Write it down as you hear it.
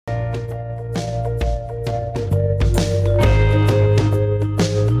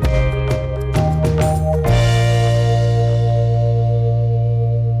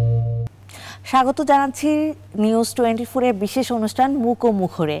স্বাগত জানাচ্ছি নিউজ 24 এর বিশেষ অনুষ্ঠান মুখ ও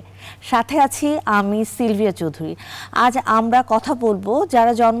মুখরে। সাথে আছি আমি সিলভিয়া চৌধুরী। আজ আমরা কথা বলবো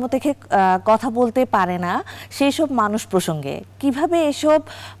যারা জন্ম থেকে কথা বলতে পারে না সেই সব মানুষ প্রসঙ্গে। কিভাবে এসব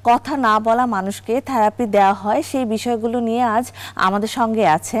কথা না বলা মানুষকে থেরাপি দেওয়া হয় সেই বিষয়গুলো নিয়ে আজ আমাদের সঙ্গে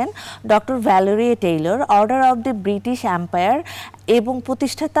আছেন doctor Valerie Taylor, order of the British empire এবং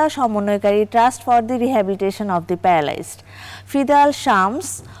প্রতিষ্ঠাতা সমন্বয়কারী trust for the rehabilitation of the paralysed, ফিদাল Shams,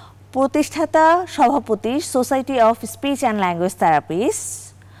 প্রতিষ্ঠাতা সভাপতি society of speech and language therapist,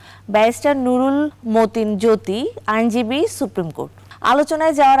 barrister Nurul Matin জ্যোতি, আইনজীবী, সুপ্রিম কোর্ট।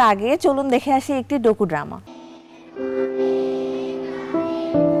 আলোচনায় যাওয়ার আগে চলুন দেখে আসি একটি ডকু ড্রামা।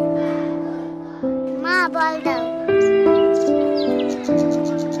 মা বল দাও।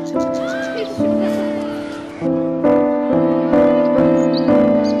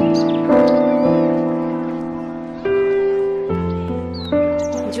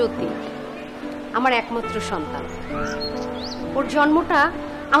 জ্যোতি আমার একমাত্র সন্তান। ওর জন্মটা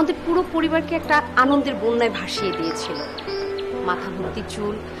আমাদের পুরো পরিবারকে একটা আনন্দের বন্যায় ভাসিয়ে দিয়েছিল। মাথা ভর্তি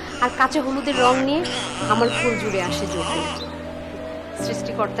চুল আর কাঁচা হলুদের রং নিয়ে আমার ফুল জুড়ে আসে জ্যোতি।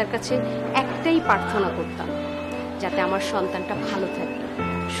 সৃষ্টিকর্তার কাছে একটাই প্রার্থনা করতাম, যাতে আমার সন্তানটা ভালো থাকে,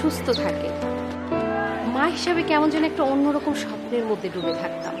 সুস্থ থাকে। মা হিসাবে কেমন যেন একটা অন্যরকম স্বপ্নের মধ্যে ডুবে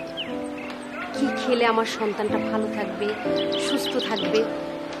থাকতাম। কি খেলে আমার সন্তানটা ভালো থাকবে, সুস্থ থাকবে,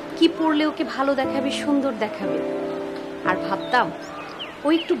 কি পড়লে ওকে ভালো দেখাবে, সুন্দর দেখাবে। আর ভাবতাম ও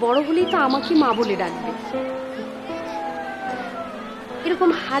একটু বড় হলেই তো আমাকে মা বলে ডাকবে। এরকম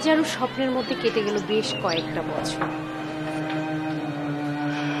হাজারো স্বপ্নের মধ্যে কেটে গেল বেশ কয়েকটা বছর।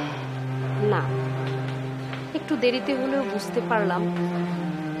 না, একটু দেরিতে হলেও বুঝতে পারলাম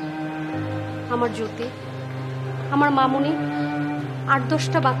আমার জ্যোতি, আমার মামুনি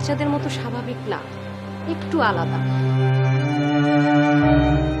 ৮-১০টা বাচ্চাদের মতো স্বাভাবিক না, একটু আলাদা।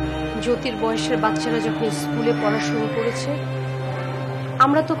 জ্যোতির বয়সের বাচ্চারা যখন স্কুলে পড়া শুরু করেছে,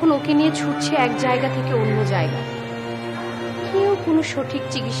 আমরা তখন ওকে নিয়ে ছুটছি এক জায়গা থেকে অন্য জায়গা। কেউ কোনো সঠিক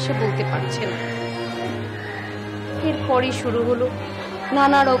চিকিৎসা বলতে পারছে না। এরপরই শুরু হলো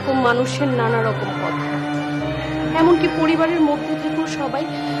নানা রকম মানুষের নানা রকম কথা। এমনকি পরিবারের মধ্যে থেকেও সবাই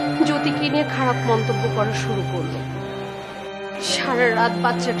জ্যোতিকে নিয়ে খারাপ মন্তব্য করা শুরু করলো। সারা রাত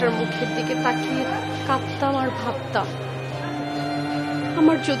বাচ্চাটার মুখের দিকে তাকিয়ে কাঁদতাম আর ভাবতাম,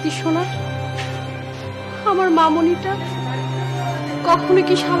 আমার জ্যোতি সোনা, আমার মামনিটা কখনো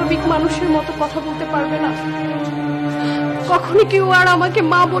কি স্বাভাবিক মানুষের মতো কথা বলতে পারবে না? কখনো কি ও আর আমাকে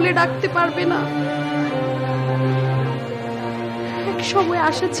মা বলে ডাকতে পারবে না? এক সময়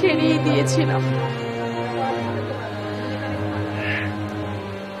আশা ছেড়েই দিয়েছিলাম।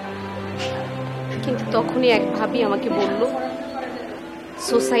 কিন্তু তখনই এক ভাবি আমাকে বলল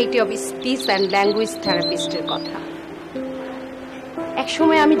society of speech and language থেরাপিস্টের কথা। এক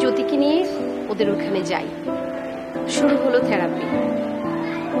সময় আমি জ্যোতিকে নিয়ে ওদের ওখানে যাই। শুরু হলো থেরাপি।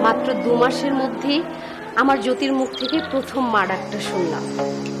 মাত্র 2 মাসের মধ্যেই আমার জ্যোতির মুখ থেকে প্রথম মা ডাকটা শুনলাম।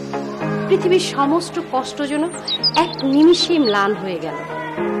 পৃথিবীর সমস্ত কষ্ট যেন এক নিমিষেই ম্লান হয়ে গেল।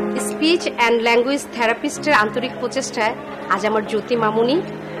 স্পিচ অ্যান্ড ল্যাঙ্গুয়েজ থেরাপিস্টের আন্তরিক প্রচেষ্টায় আজ আমার জ্যোতি মামুনি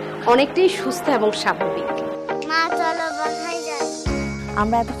অনেকটাই সুস্থ এবং স্বাভাবিক। মা চলো বাসায় যাই।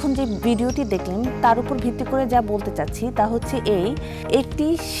 আমরা এতক্ষণ যে ভিডিওটি দেখলেন তার উপর ভিত্তি করে যা বলতে চাচ্ছি তা হচ্ছে একটি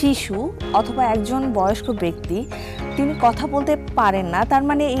শিশু অথবা একজন বয়স্ক ব্যক্তি তিনি কথা বলতে পারেন না, তার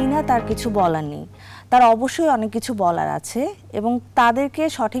মানে এই না তার কিছু বলার নেই। তার অবশ্যই অনেক কিছু বলার আছে এবং তাদেরকে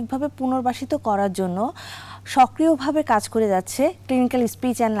সঠিকভাবে পুনর্বাসিত করার জন্য সক্রিয়ভাবে কাজ করে যাচ্ছে ক্লিনিক্যাল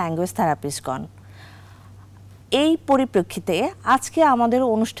স্পিচ অ্যান্ড ল্যাঙ্গুয়েজ থেরাপিস্টগণ। এই পরিপ্রেক্ষিতে আজকে আমাদের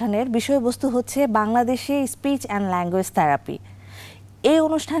অনুষ্ঠানের বিষয়বস্তু হচ্ছে বাংলাদেশে স্পিচ অ্যান্ড ল্যাঙ্গুয়েজ থেরাপি। এই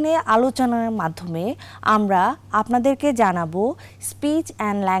অনুষ্ঠানে আলোচনার মাধ্যমে আমরা আপনাদেরকে জানাবো স্পিচ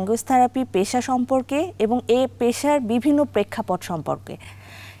অ্যান্ড ল্যাঙ্গুয়েজ থেরাপি পেশা সম্পর্কে এবং এই পেশার বিভিন্ন প্রেক্ষাপট সম্পর্কে।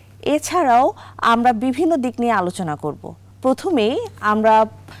 এছাড়াও আমরা বিভিন্ন দিক নিয়ে আলোচনা করব। প্রথমেই আমরা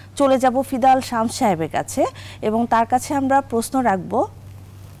চলে যাব ফিদাল শামস সাহেবের কাছে এবং তার কাছে আমরা প্রশ্ন রাখব,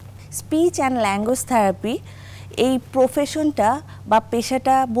 স্পিচ অ্যান্ড ল্যাঙ্গুয়েজ থেরাপি এই প্রফেশনটা বা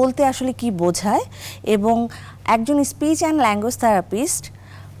পেশাটা বলতে আসলে কি বোঝায় এবং একজন স্পিচ অ্যান্ড ল্যাঙ্গুয়েজ থেরাপিস্ট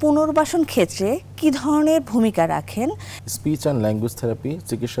পুনর্বাসন ক্ষেত্রে কি ধরনের ভূমিকা রাখেন? স্পিচ অ্যান্ড ল্যাঙ্গুয়েজ থেরাপি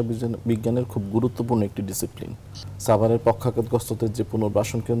চিকিৎসা বিজ্ঞানের খুব গুরুত্বপূর্ণ একটি ডিসিপ্লিন। সাভারের পক্ষাঘাতগ্রস্তদের যে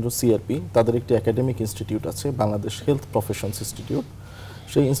পুনর্বাসন কেন্দ্র সিআরপি, তাদের একটি একাডেমিক ইনস্টিটিউট আছে, বাংলাদেশ হেলথ প্রফেশনস ইনস্টিটিউট।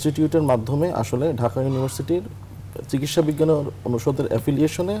 সেই ইনস্টিটিউটের মাধ্যমে আসলে ঢাকা ইউনিভার্সিটির চিকিৎসা বিজ্ঞান অনুষদের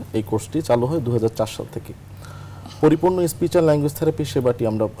অ্যাফিলিয়েশনে এই কোর্সটি চালু হয় 2004 সাল থেকে। পরিপূর্ণ স্পিচ অ্যান্ড ল্যাঙ্গুয়েজ থেরাপি সেবাটি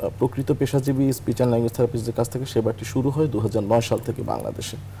আমরা প্রকৃত পেশাজীবী স্পিচ অ্যান্ড ল্যাঙ্গুয়েজ থেরাপিস্টদের কাছ থেকে সেবাটি শুরু হয় 2009 সাল থেকে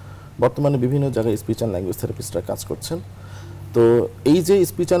বাংলাদেশে। বর্তমানে বিভিন্ন জায়গায় স্পিচ অ্যান্ড ল্যাঙ্গুয়েজ থেরাপিস্টরা কাজ করছেন। তো এই যে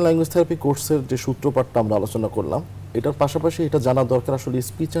স্পিচ অ্যান্ড ল্যাঙ্গুয়েজ থেরাপি কোর্সের যে সূত্রপাতটা আমরা আলোচনা করলাম, এটার পাশাপাশি এটা জানা দরকার আসলে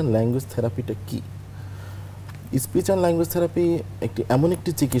স্পিচ অ্যান্ড ল্যাঙ্গুয়েজ থেরাপিটা কি। স্পিচ অ্যান্ড ল্যাঙ্গুয়েজ থেরাপি এমন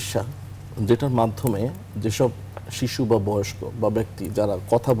একটি চিকিৎসা যেটার মাধ্যমে যেসব শিশু বা বয়স্ক বা ব্যক্তি যারা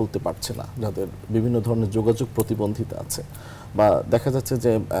কথা বলতে পারছে না, যাদের বিভিন্ন ধরনের যোগাযোগ প্রতিবন্ধিতা আছে, বা দেখা যাচ্ছে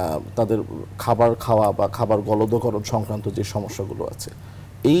যে তাদের খাবার খাওয়া বা খাবার গলদকরণ সংক্রান্ত যে সমস্যাগুলো আছে,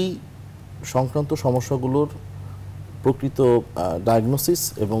 এই সংক্রান্ত সমস্যাগুলোর প্রকৃত ডায়াগনোসিস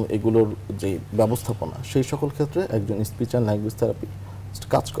এবং এগুলোর যে ব্যবস্থাপনা, সেই সকল ক্ষেত্রে একজন স্পিচ অ্যান্ড ল্যাঙ্গুয়েজ থেরাপি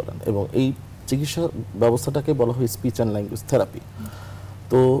কাজ করেন, এবং এই চিকিৎসা ব্যবস্থাটাকে বলা হয় স্পিচ অ্যান্ড ল্যাঙ্গুয়েজ থেরাপি।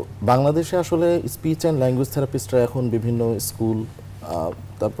 তো বাংলাদেশে আসলে স্পিচ অ্যান্ড ল্যাঙ্গুয়েজ থেরাপিস্টরা এখন বিভিন্ন স্কুল,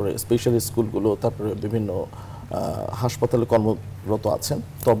 তারপরে স্পেশাল স্কুলগুলো, তারপরে বিভিন্ন হাসপাতালে কর্মরত আছেন।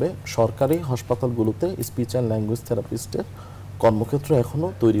 তবে সরকারি হাসপাতালগুলোতে স্পিচ অ্যান্ড ল্যাঙ্গুয়েজ থেরাপিস্টের কর্মক্ষেত্র এখনও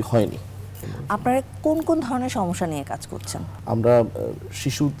তৈরি হয়নি। আপনারা কোন কোন ধরনের সমস্যা নিয়ে কাজ করছেন? আমরা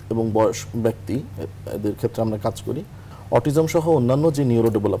শিশু এবং বয়স্ক ব্যক্তি এদের ক্ষেত্রে আমরা কাজ করি। অটিজম সহ অন্যান্য যে নিউরো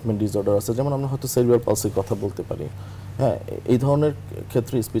ডেভেলপমেন্ট ডিসঅর্ডার আছে, যেমন আমরা হয়তো সেরিব্রাল পালসির কথা বলতে পারি, হ্যাঁ, এই ধরনের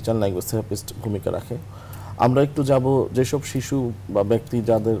ক্ষেত্রে স্পিচ অ্যান্ড ল্যাঙ্গুয়েজ থেরাপিস্ট ভূমিকা রাখে। আমরা একটু যাব যেসব শিশু বা ব্যক্তি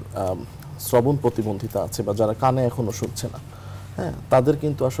যাদের শ্রবণ প্রতিবন্ধিতা আছে বা যারা কানে এখনও শুনছে না, হ্যাঁ, তাদের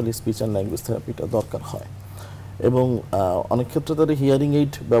কিন্তু আসলে স্পিচ অ্যান্ড ল্যাঙ্গুয়েজ থেরাপিটা দরকার হয়। এবং অনেক ক্ষেত্রে তাদের হিয়ারিং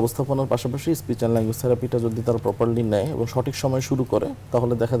এইড ব্যবস্থাপনার পাশাপাশি স্পিচ অ্যান্ড ল্যাঙ্গুয়েজ থেরাপিটা যদি তারা প্রপারলি নেয় এবং সঠিক সময় শুরু করে,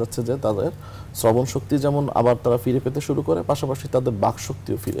 তাহলে দেখা যাচ্ছে যে তাদের শ্রবণ শক্তি যেমন আবার তারা ফিরে পেতে শুরু করে, পাশাপাশি তাদের বাক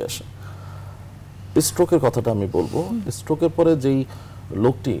শক্তিও ফিরে আসে। স্ট্রোকের কথাটা আমি বলবো, স্ট্রোকের পরে যেই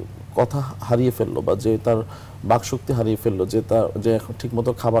লোকটি কথা হারিয়ে ফেললো বা যে তার বাক শক্তি হারিয়ে ফেললো, যে এখন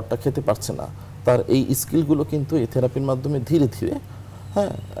ঠিকমতো খাবারটা খেতে পারছে না, তার এই স্কিলগুলো কিন্তু এই থেরাপির মাধ্যমে ধীরে ধীরে,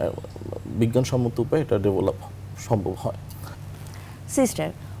 হ্যাঁ, বিজ্ঞানসম্মত উপায়ে এটা ডেভেলপ সম্ভব হয়। Sister,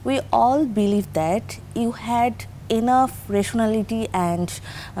 we all believe that you had enough rationality and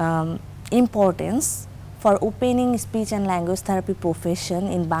importance for opening speech and language therapy profession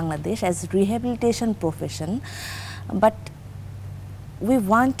in Bangladesh as rehabilitation profession, but we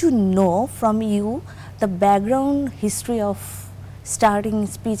want to know from you the background history of starting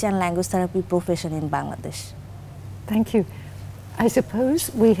speech and language therapy profession in Bangladesh. Thank you. I suppose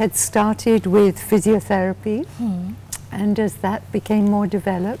we had started with physiotherapy, and as that became more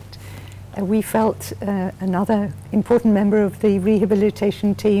developed, we felt another important member of the rehabilitation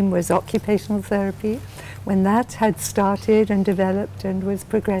team was occupational therapy. When that had started and developed and was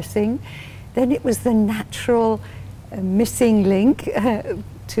progressing, then it was the natural missing link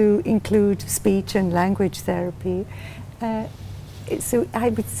to include speech and language therapy. So I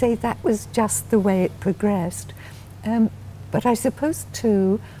would say that was just the way it progressed. But I suppose too,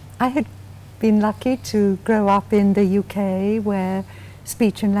 I had been lucky to grow up in the UK where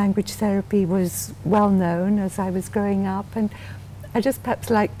speech and language therapy was well known as I was growing up, and I just perhaps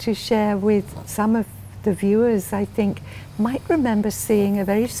like to share with some of the viewers, I think, might remember seeing a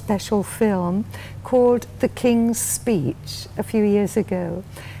very special film called The King's Speech a few years ago.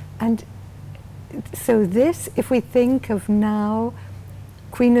 And so this, if we think of now,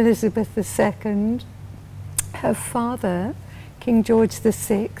 Queen Elizabeth II, her father, King George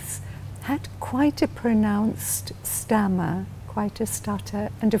VI, had quite a pronounced stammer, quite a stutter,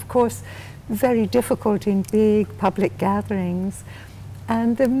 and of course very difficult in big public gatherings. And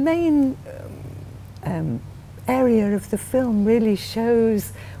the main area of the film really shows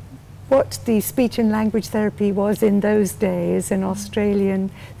what the speech and language therapy was in those days, an Australian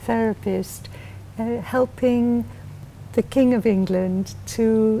therapist helping the King of England to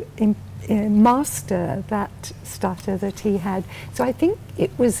master that stutter that he had. So I think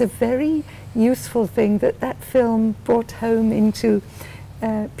it was a very useful thing that that film brought home into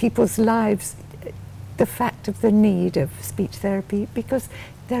people's lives, the fact of the need of speech therapy, because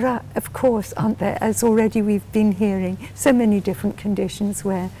there are, of course, aren't there, as already we've been hearing, so many different conditions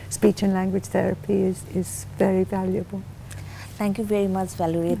where speech and language therapy is very valuable. Thank you very much,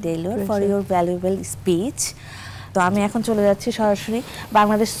 Valerie Taylor, for your valuable speech. তো আমি এখন চলে যাচ্ছি সরাসরি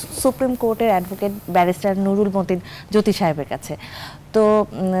Bangladesh supreme কোর্টের advocate barrister Nurul Matin জ্যোতি সাহেবের কাছে। তো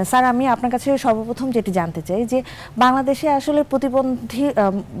স্যার, আমি আপনার কাছে সর্বপ্রথম যেটি জানতে চাই যে বাংলাদেশে আসলে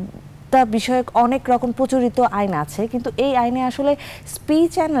প্রতিবন্ধিতা বিষয়ক অনেক রকম প্রচলিত আইন আছে, কিন্তু এই আইনে আসলে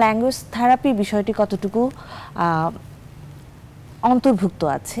স্পিচ অ্যান্ড ল্যাঙ্গুয়েজ থেরাপি বিষয়টি কতটুকু অন্তর্ভুক্ত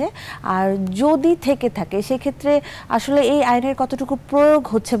আছে, আর যদি থেকে থাকে সেক্ষেত্রে আসলে এই আইনের কতটুকু প্রয়োগ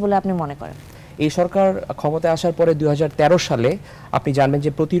হচ্ছে বলে আপনি মনে করেন? এই সরকার ক্ষমতায় আসার পরে 2013 সালে আপনি জানবেন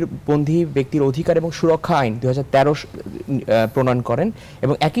যে প্রতিবন্ধী ব্যক্তির অধিকার এবং সুরক্ষা আইন 2013 প্রণয়ন করেন,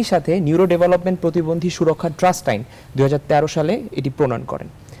 এবং একই সাথে নিউরো ডেভেলপমেন্ট প্রতিবন্ধী সুরক্ষা ট্রাস্ট আইন 2013 সালে এটি প্রণয়ন করেন।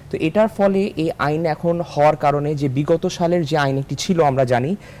 তো এটার ফলে এই আইন এখন হওয়ার কারণে যে বিগত সালের যে আইন একটি ছিল আমরা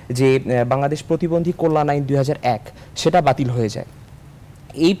জানি যে বাংলাদেশ প্রতিবন্ধী কল্যাণ আইন 2001 সেটা বাতিল হয়ে যায়।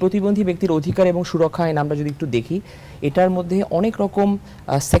 এই প্রতিবন্ধী ব্যক্তির অধিকার এবং সুরক্ষা আইন আমরা যদি একটু দেখি, এটার মধ্যে অনেক রকম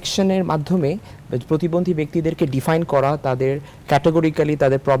সেকশনের মাধ্যমে প্রতিবন্ধী ব্যক্তিদেরকে ডিফাইন করা, তাদের ক্যাটাগরিক্যালি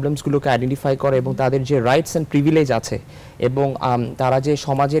তাদের প্রবলেমসগুলোকে আইডেন্টিফাই করা এবং তাদের যে রাইটস অ্যান্ড প্রিভিলেজ আছে এবং তারা যে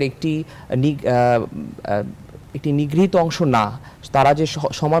সমাজের একটি নিগৃহীত অংশ না, তারা যে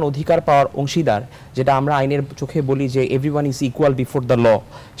সমান অধিকার পাওয়ার অংশীদার, যেটা আমরা আইনের চোখে বলি যে everyone is equal before the law,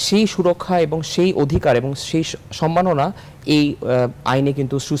 সেই সুরক্ষা এবং সেই অধিকার এবং সেই সম্মাননা এই আইনে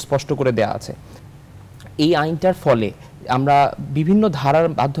কিন্তু সুস্পষ্ট করে দেওয়া আছে। এই আইনটার ফলে আমরা বিভিন্ন ধারার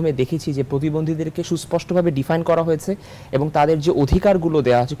মাধ্যমে দেখেছি যে প্রতিবন্ধীদেরকে সুস্পষ্টভাবে ডিফাইন করা হয়েছে এবং তাদের যে অধিকারগুলো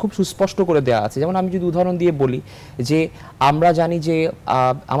দেওয়া আছে খুব সুস্পষ্ট করে দেওয়া আছে। যেমন আমি যদি উদাহরণ দিয়ে বলি যে আমরা জানি যে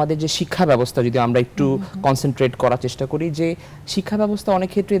আমাদের যে শিক্ষা ব্যবস্থা, যদি আমরা একটু কনসেন্ট্রেট করার চেষ্টা করি, যে শিক্ষা ব্যবস্থা অনেক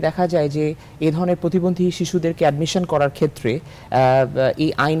ক্ষেত্রে দেখা যায় যে এই ধরনের প্রতিবন্ধী শিশুদেরকে অ্যাডমিশন করার ক্ষেত্রে এই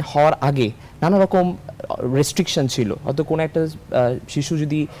আইন হওয়ার আগে নানা রকম রেস্ট্রিকশন ছিল। হয়তো কোনো একটা শিশু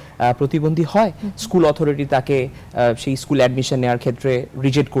যদি প্রতিবন্ধী হয়, স্কুল অথরিটি তাকে সেই স্কুল অ্যাডমিশন নেওয়ার ক্ষেত্রে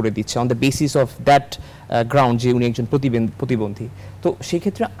রিজেক্ট করে দিচ্ছে on the basis of that ground যে উনি একজন প্রতিবন্ধী। তো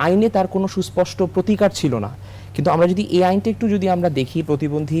সেক্ষেত্রে আইনে তার কোনো সুস্পষ্ট প্রতিকার ছিল না। কিন্তু আমরা যদি এই আইনটা একটু যদি আমরা দেখি,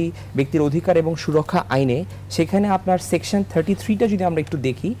 প্রতিবন্ধী ব্যক্তির অধিকার এবং সুরক্ষা আইনে, সেখানে আপনার সেকশন 33টা যদি আমরা একটু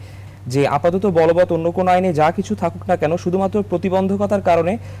দেখি, যে আপাতত বলবৎ অন্য কোনো আইনে যা কিছু থাকুক না কেন, শুধুমাত্র প্রতিবন্ধকতার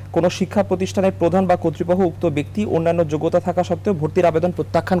কারণে কোনো শিক্ষা প্রতিষ্ঠানের প্রধান বা কর্তৃপক্ষ উক্ত ব্যক্তি অন্যান্য যোগ্যতা থাকা সত্ত্বেও ভর্তির আবেদন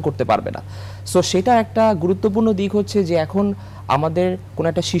প্রত্যাখ্যান করতে পারবে না। সো সেটা একটা গুরুত্বপূর্ণ দিক হচ্ছে যে এখন আমাদের কোনো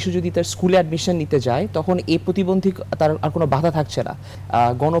একটা শিশু যদি তার স্কুলে অ্যাডমিশন নিতে যায়, তখন এই প্রতিবন্ধী তার আর কোনো বাধা থাকছে না।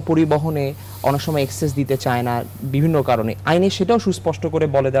 গণপরিবহনে অনেক সময় এক্সেস দিতে চায় না বিভিন্ন কারণে, আইনে সেটাও সুস্পষ্ট করে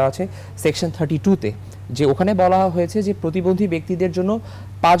বলে দেওয়া আছে সেকশন 32-তে, যে ওখানে বলা হয়েছে যে প্রতিবন্ধী ব্যক্তিদের জন্য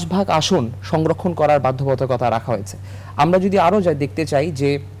 5 ভাগ আসন সংরক্ষণ করার বাধ্যবাধকতা রাখা হয়েছে। আমরা যদি আরও দেখতে চাই যে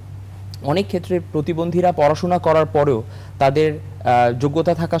অনেক ক্ষেত্রে প্রতিবন্ধীরা পড়াশোনা করার পরেও তাদের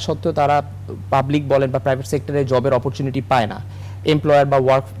যোগ্যতা থাকা সত্ত্বেও তারা পাবলিক বলেন বা প্রাইভেট সেক্টরে জবের অপরচুনিটি পায় না। এমপ্লয়ার বা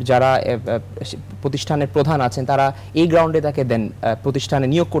ওয়ার্ক যারা প্রতিষ্ঠানের প্রধান আছেন তারা এই গ্রাউন্ডে তাকে দেন, প্রতিষ্ঠানে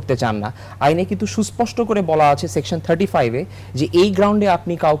নিয়োগ করতে চান না। আইনে কিন্তু সুস্পষ্ট করে বলা আছে সেকশন 35-এ যে এই গ্রাউন্ডে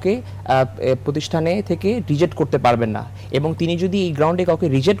আপনি কাউকে প্রতিষ্ঠানে থেকে রিজেক্ট করতে পারবেন না, এবং তিনি যদি এই গ্রাউন্ডে কাউকে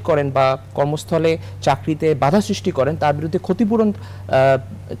রিজেক্ট করেন বা কর্মস্থলে চাকরিতে বাধা সৃষ্টি করেন, তার বিরুদ্ধে ক্ষতিপূরণ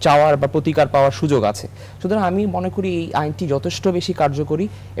চাওয়ার বা প্রতিকার পাওয়ার সুযোগ আছে। সুতরাং আমি মনে করি এই আইনটি যথেষ্ট বেশি কার্যকরী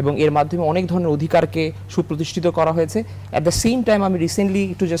এবং এর মাধ্যমে অনেক ধরনের অধিকারকে সুপ্রতিষ্ঠিত করা হয়েছে। অ্যাট দ্য সেম টাইম আমি রিসেন্টলি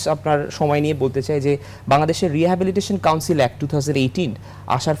একটু জাস্ট আপনার সময় নিয়ে বলতে চাই যে বাংলাদেশের রিহ্যাবিলিটেশন কাউন্সিল অ্যাক্ট 2018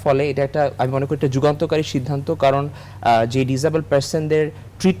 আসার ফলে এটা একটা, আমি মনে করি একটা যুগান্তকারী সিদ্ধান্ত। কারণ যে ডিসেবল পার্সনদের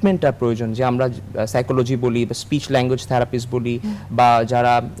ট্রিটমেন্টটা প্রয়োজন, যে আমরা সাইকোলজি বলি বা স্পিচ ল্যাঙ্গুয়েজ থেরাপিস্ট বলি বা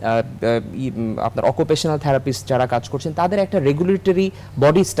যারা আপনার অকুপেশনাল থেরাপিস্ট যারা কাজ করছেন, তাদের একটা রেগুলেটরি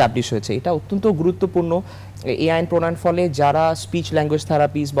বডি স্টাবলিশ হয়েছে। এটা অত্যন্ত গুরুত্বপূর্ণ। এই আইন প্রণয়ন ফলে যারা স্পিচ ল্যাঙ্গুয়েজ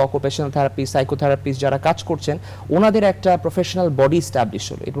থেরাপিস্ট বা অকুপেশনাল থেরাপিস্ট, সাইকোথেরাপিস্ট যারা কাজ করছেন, ওনাদের একটা প্রফেশনাল বডি স্টাবলিশ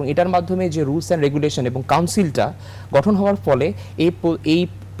হলো, এবং এটার মাধ্যমে যে রুলস অ্যান্ড রেগুলেশন এবং কাউন্সিলটা গঠন হওয়ার ফলে এই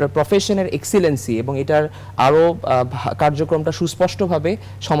প্রফেশনের এক্সিলেন্সি এবং এটার আরও কার্যক্রমটা সুস্পষ্টভাবে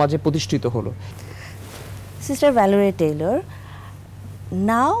সমাজে প্রতিষ্ঠিত হলো। Sister Valerie Taylor,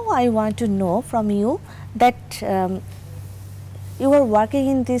 now I want to know from you that you are working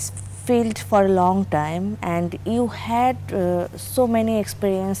in this field for a long time and you had so many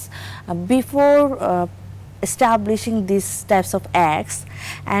experience before establishing these types of acts,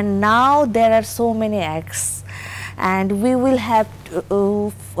 and now there are so many acts and we will have to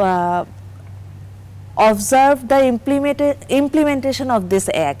observe the implementation of these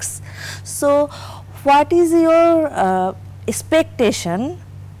acts. So what is your expectation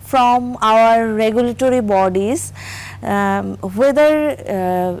from our regulatory bodies, whether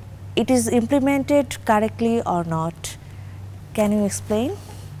it is implemented correctly or not? Can you explain?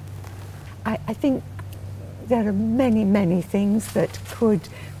 I think there are many things that could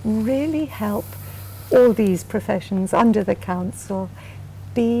really help all these professions under the council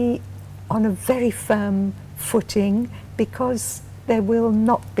be on a very firm footing, because there will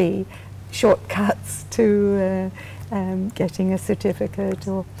not be shortcuts to getting a certificate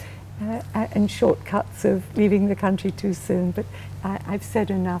or and shortcuts of leaving the country too soon. But I've said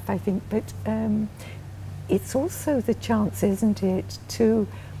enough, I think. But it's also the chance, isn't it, to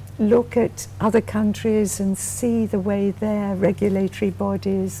look at other countries and see the way their regulatory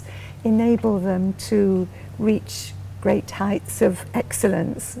bodies enable them to reach great heights of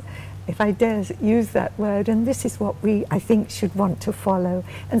excellence if I dare use that word, and this is what we, I think, should want to follow.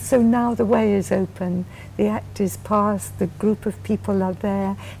 And so now the way is open, the act is passed, the group of people are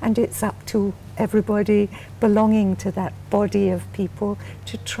there, and it's up to everybody belonging to that body of people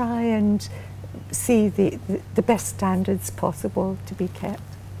to try and see the best standards possible to be kept.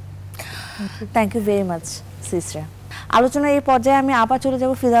 Thank you very much, sister. আলোচনার এই পর্যায়ে আমি আবার চলে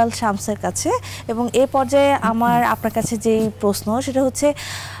যাব ফিদাল শামসের কাছে, এবং এই পর্যায়ে আমার আপনার কাছে যেই প্রশ্ন সেটা হচ্ছে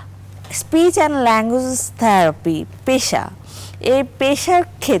স্পিচ অ্যান্ড ল্যাঙ্গুয়েজ থেরাপি পেশা, এই পেশার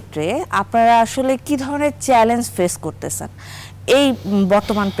ক্ষেত্রে আপনারা আসলে কি ধরনের চ্যালেঞ্জ ফেস করতেছেন এই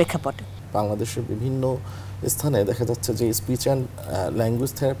বর্তমান প্রেক্ষাপটে? বাংলাদেশের বিভিন্ন স্থানে দেখা যাচ্ছে যে স্পিচ অ্যান্ড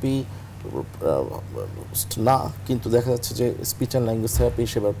ল্যাঙ্গুয়েজ থেরাপি না, কিন্তু দেখা যাচ্ছে যে স্পিচ অ্যান্ড ল্যাঙ্গুয়েজ থেরাপি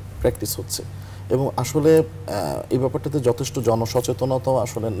সেবার প্র্যাকটিস হচ্ছে, এবং আসলে এই ব্যাপারটাতে যথেষ্ট জনসচেতনতাও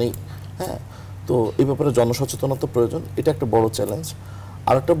আসলে নেই। হ্যাঁ, তো এই ব্যাপারে জনসচেতনতা প্রয়োজন, এটা একটা বড় চ্যালেঞ্জ।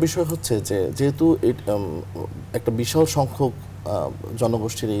 আরেকটা বিষয় হচ্ছে যে যেহেতু একটা বিশাল সংখ্যক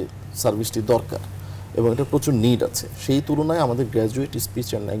জনগোষ্ঠীর এই সার্ভিসটি দরকার এবং এটা প্রচুর নিড আছে, সেই তুলনায় আমাদের গ্র্যাজুয়েট স্পিচ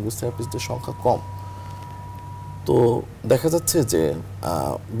অ্যান্ড ল্যাঙ্গুয়েজ থেরাপিস্টদের সংখ্যা কম। তো দেখা যাচ্ছে যে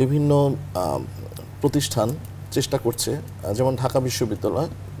বিভিন্ন প্রতিষ্ঠান চেষ্টা করছে, যেমন ঢাকা বিশ্ববিদ্যালয়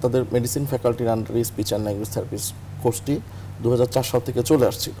তাদের মেডিসিন ফ্যাকাল্টির আন্ডারে স্পিচ অ্যান্ড ল্যাঙ্গুয়েজ থেরাপিস্ট কোর্সটি 2004 সাল থেকে চলে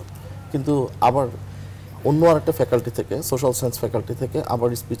আসছিল, কিন্তু আবার অন্য আরেকটা ফ্যাকাল্টি থেকে, সোশ্যাল সায়েন্স ফ্যাকাল্টি থেকে আবার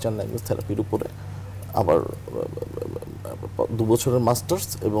স্পিচ অ্যান্ড ল্যাঙ্গুয়েজ থেরাপির উপরে আবার 2 বছরের মাস্টার্স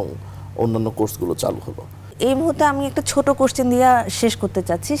এবং অন্যান্য কোর্সগুলো চালু হলো। এই মুহূর্তে আমি একটা ছোট কোশ্চেন দিয়ে শেষ করতে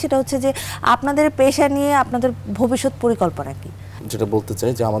চাচ্ছি, সেটা হচ্ছে যে আপনাদের পেশা নিয়ে আপনাদের ভবিষ্যৎ পরিকল্পনা কি? যেটা বলতে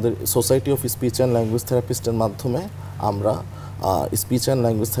চাই যে আমাদের society of speech and language থেরাপিস্টের মাধ্যমে আমরা স্পিচ অ্যান্ড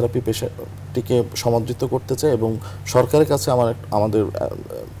ল্যাঙ্গুয়েজ থেরাপি পেশাটিকে সমাদৃত করতে চাই, এবং সরকারের কাছে আমাদের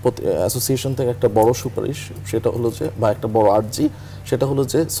অ্যাসোসিয়েশন থেকে একটা বড় সুপারিশ, সেটা হলো যে, বা একটা বড় আর্জি, সেটা হলো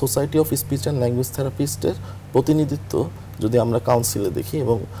যে society of speech and language থেরাপিস্টের প্রতিনিধিত্ব যদি আমরা কাউন্সিলে দেখি,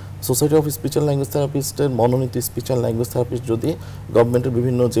 এবং society of speech and language থেরাপিস্টের মনোনীত স্পিচ অ্যান্ড ল্যাঙ্গুয়েজ থেরাপিস্ট যদি গভর্নমেন্টের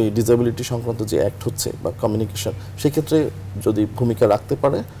বিভিন্ন যে ডিসেবিলিটি সংক্রান্ত যে অ্যাক্ট হচ্ছে বা কমিউনিকেশন, সেক্ষেত্রে যদি ভূমিকা রাখতে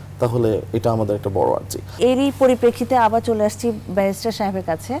পারে, তাহলে এটা আমাদের একটা বড় আর্জি। এরই পরিপ্রেক্ষিতে আবার চলে আসছি ব্যারিস্টার সাহেবের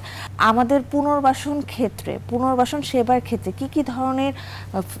কাছে। আমাদের পুনর্বাসন সেবার ক্ষেত্রে কি কি ধরনের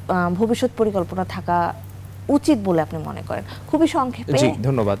ভবিষ্যৎ পরিকল্পনা থাকা উচিত বলে আপনি মনে করেন? খুবই সংক্ষেপে। জি,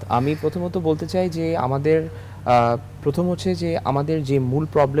 ধন্যবাদ। আমি প্রথমত বলতে চাই যে প্রথম হচ্ছে যে আমাদের যে মূল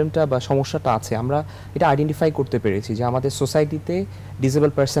প্রবলেমটা বা সমস্যাটা আছে, আমরা এটা আইডেন্টিফাই করতে পেরেছি যে আমাদের সোসাইটিতে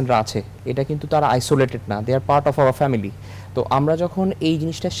ডিসেবল পার্সনরা আছে, এটা কিন্তু তারা আইসোলেটেড না, দে আর পার্ট অফ আওয়ার ফ্যামিলি। তো আমরা যখন এই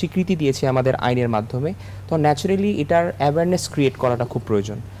জিনিসটা স্বীকৃতি দিয়েছি আমাদের আইনের মাধ্যমে, তো ন্যাচারালি এটার অ্যাওয়ারনেস ক্রিয়েট করাটা খুব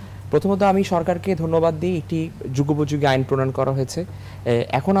প্রয়োজন। প্রথমত আমি সরকারকে ধন্যবাদ দিই, একটি যুগোপযোগী আইন প্রণয়ন করা হয়েছে।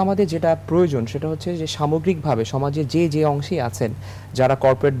 এখন আমাদের যেটা প্রয়োজন সেটা হচ্ছে যে সামগ্রিকভাবে সমাজে যে অংশে আছেন, যারা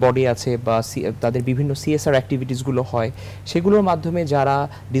কর্পোরেট বডি আছে বা তাদের বিভিন্ন সিএসআর অ্যাক্টিভিটিসগুলো হয়, সেগুলোর মাধ্যমে যারা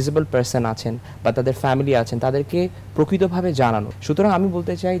ডিসেবল পার্সন আছেন বা তাদের ফ্যামিলি আছেন, তাদেরকে প্রকৃতভাবে জানানো। সুতরাং আমি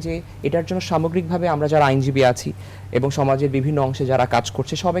বলতে চাই যে এটার জন্য সামগ্রিকভাবে আমরা যারা আইনজীবী আছি এবং সমাজের বিভিন্ন অংশে যারা কাজ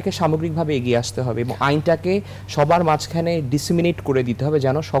করছে, সবাইকে সামগ্রিকভাবে এগিয়ে আসতে হবে এবং আইনটাকে সবার মাঝখানে ডিসেমিনেট করে দিতে হবে,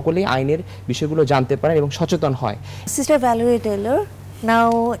 যেন সকলেই আইনের বিষয়গুলো জানতে পারেন এবং সচেতন হয়। Sister Valerie Taylor, now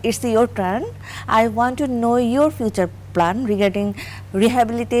it's your turn. I want to know your future plan regarding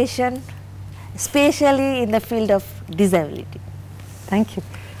rehabilitation, especially in the field of disability. Thank you.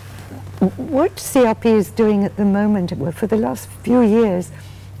 What CRP is doing at the moment, well, for the last few years,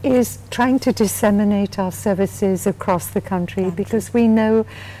 is trying to disseminate our services across the country, because we know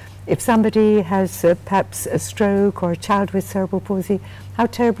if somebody has perhaps a stroke or a child with cerebral palsy, how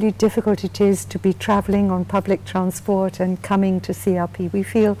terribly difficult it is to be travelling on public transport and coming to CRP. We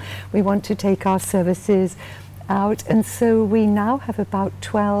feel we want to take our services out, and so we now have about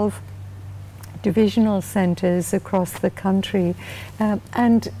 12 divisional centres across the country,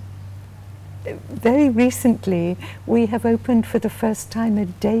 and very recently we have opened for the first time a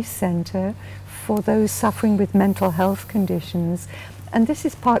day centre for those suffering with mental health conditions. And this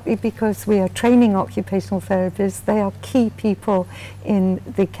is partly because we are training occupational therapists. They are key people in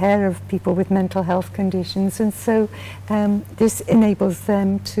the care of people with mental health conditions, and so this enables them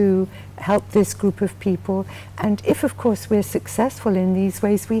to help this group of people. And if, of course, we're successful in these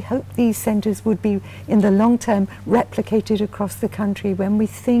ways, we hope these centres would be, in the long term, replicated across the country. When we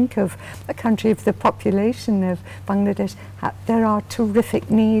think of a country of the population of Bangladesh, there are terrific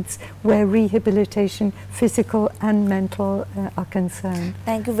needs where rehabilitation, physical and mental, are concerned.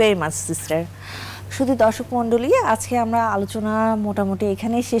 Thank you very much, sister. শুধু দর্শক মণ্ডলী, আজকে আমরা আলোচনা মোটামুটি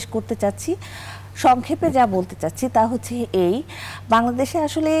এখানেই শেষ করতে চাচ্ছি। সংক্ষেপে যা বলতে চাচ্ছি তা হচ্ছে এই, বাংলাদেশে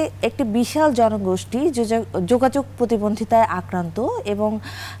আসলে একটি বিশাল জনগোষ্ঠী যোগাযোগ প্রতিবন্ধিতায় আক্রান্ত, এবং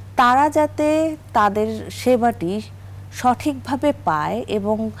তারা যাতে তাদের সেবাটি সঠিকভাবে পায়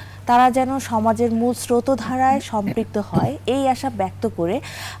এবং তারা যেন সমাজের মূল স্রোতধারায় সম্পৃক্ত হয় এই আশা ব্যক্ত করে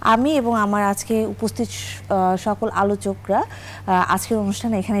আমি এবং আমার আজকে উপস্থিত সকল আলোচকরা আজকের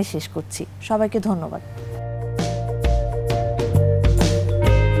অনুষ্ঠান এখানেই শেষ করছি। সবাইকে ধন্যবাদ।